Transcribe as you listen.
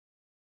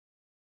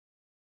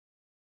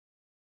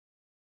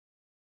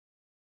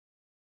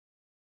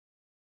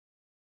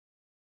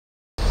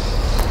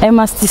I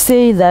must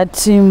say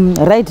that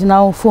right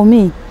now, for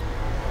me,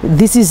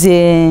 this is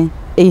a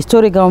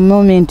historical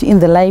moment in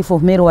the life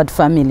of Merowat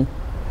family.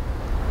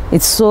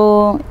 It's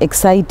so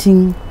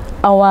exciting.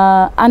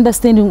 Our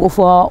understanding of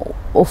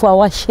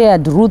our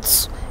shared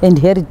roots and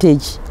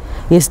heritage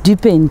has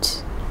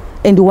deepened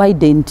and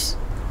widened.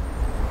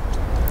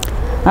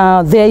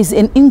 There is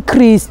an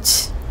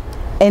increased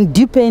and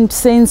deepened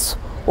sense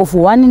of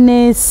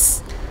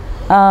oneness,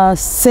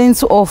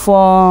 sense of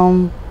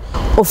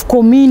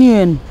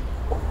communion,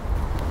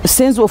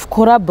 sense of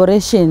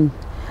collaboration,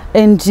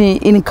 and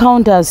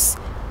encounters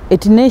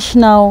at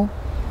national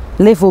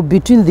level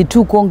between the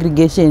two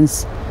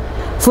congregations.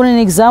 For an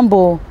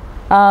example,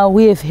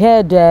 we have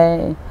had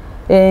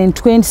in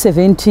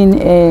 2017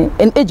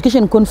 an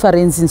education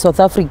conference in South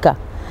Africa.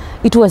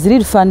 It was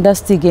really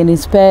fantastic and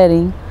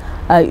inspiring.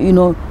 You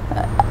know,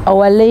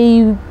 our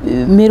lay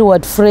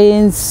Merowat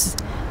friends,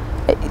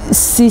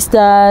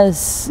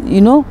 sisters,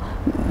 you know,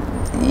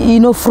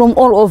 from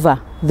all over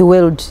the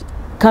world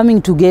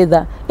coming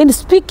together and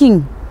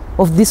speaking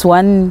of this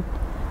one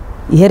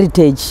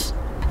heritage.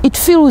 It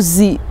feels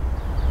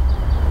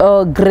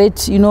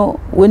great, you know,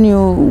 when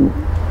you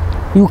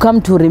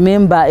come to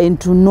remember and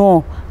to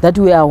know that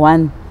we are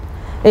one.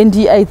 And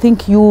I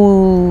think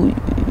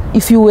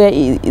if you were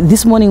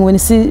this morning when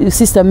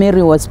Sister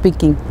Mary was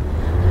speaking,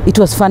 it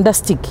was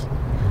fantastic.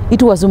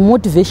 It was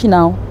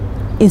motivational,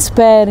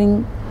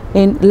 inspiring,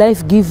 and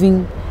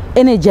life-giving,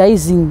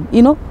 energizing,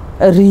 you know,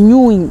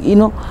 renewing, you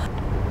know.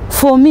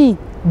 For me,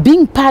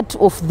 being part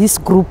of this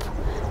group,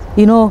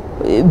 you know,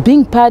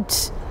 being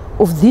part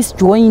of this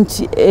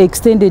joint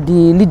extended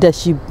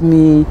leadership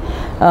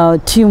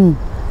team,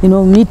 you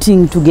know,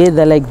 meeting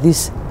together like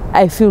this,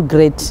 I feel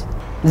great.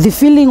 The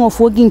feeling of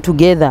working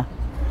together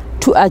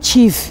to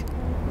achieve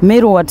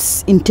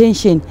Merowat's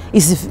intention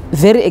is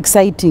very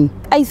exciting.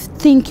 I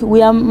think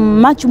we are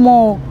much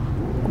more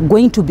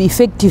going to be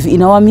effective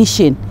in our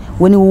mission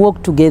when we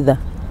work together.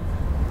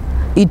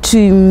 It,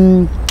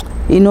 you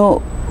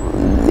know,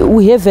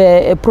 we have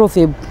a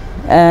proverb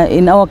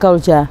in our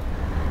culture.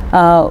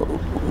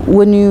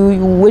 When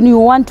you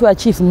want to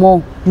achieve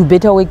more, you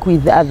better work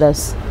with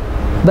others.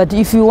 But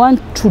if you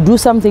want to do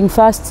something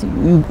fast,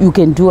 you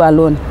can do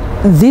alone.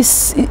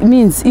 This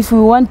means if we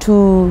want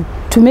to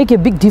make a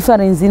big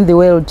difference in the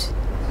world,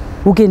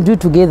 we can do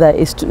together.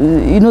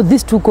 You know,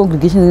 these two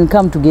congregations can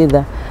come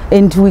together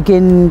and we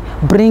can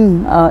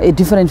bring a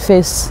different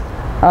face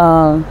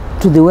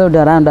to the world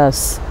around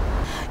us.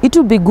 It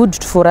would be good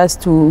for us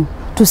to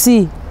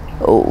see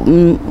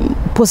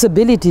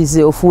possibilities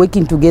of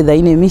working together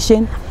in a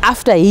mission.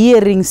 After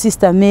hearing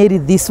Sister Mary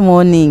this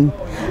morning,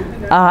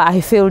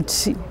 I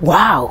felt,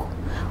 wow,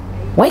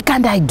 why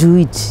can't I do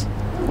it?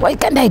 Why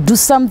can't I do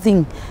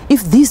something?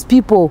 If these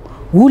people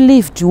who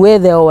lived where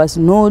there was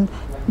no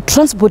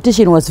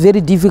transportation was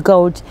very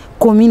difficult,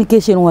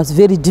 communication was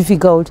very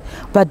difficult,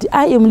 but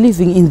I am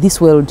living in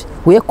this world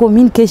where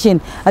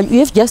communication, you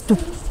have just to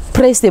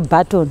press the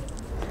button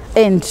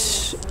and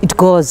it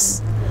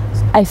goes.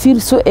 I feel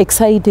so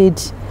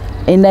excited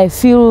and I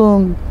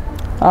feel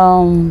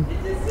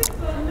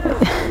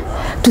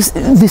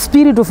the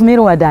spirit of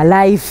Merowat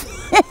alive.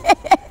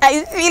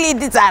 I feel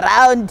it is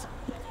around.